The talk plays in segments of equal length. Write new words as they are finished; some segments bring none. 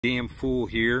Damn fool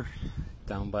here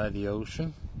down by the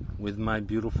ocean with my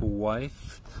beautiful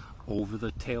wife over the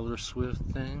Taylor Swift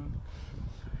thing.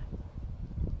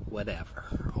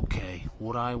 Whatever, okay?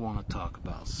 What I want to talk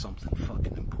about is something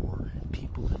fucking important.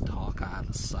 People that talk out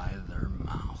of the side of their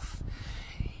mouth.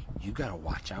 You gotta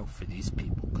watch out for these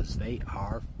people because they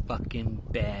are fucking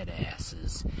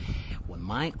badasses. When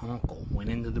my uncle went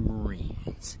into the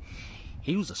Marines,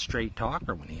 he was a straight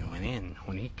talker when he went in.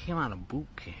 When he came out of boot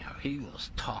camp, he was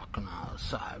talking out of the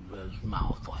side of his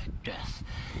mouth like this.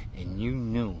 And you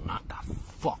knew not to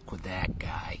fuck with that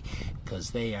guy.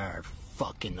 Because they are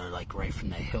fucking, they're like right from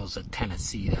the hills of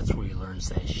Tennessee. That's where he learns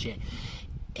that shit.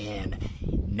 And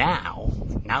now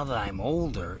that I'm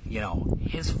older, you know,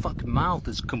 his fucking mouth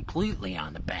is completely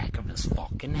on the back of his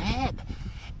fucking head.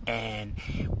 And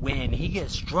when he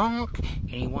gets drunk and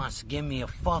he wants to give me a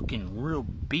fucking real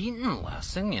beating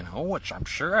lesson, you know, which I'm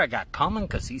sure I got coming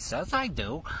because he says I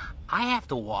do, I have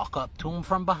to walk up to him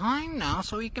from behind now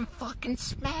so he can fucking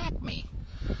smack me.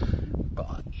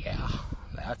 But yeah,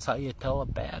 that's how you tell a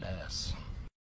badass.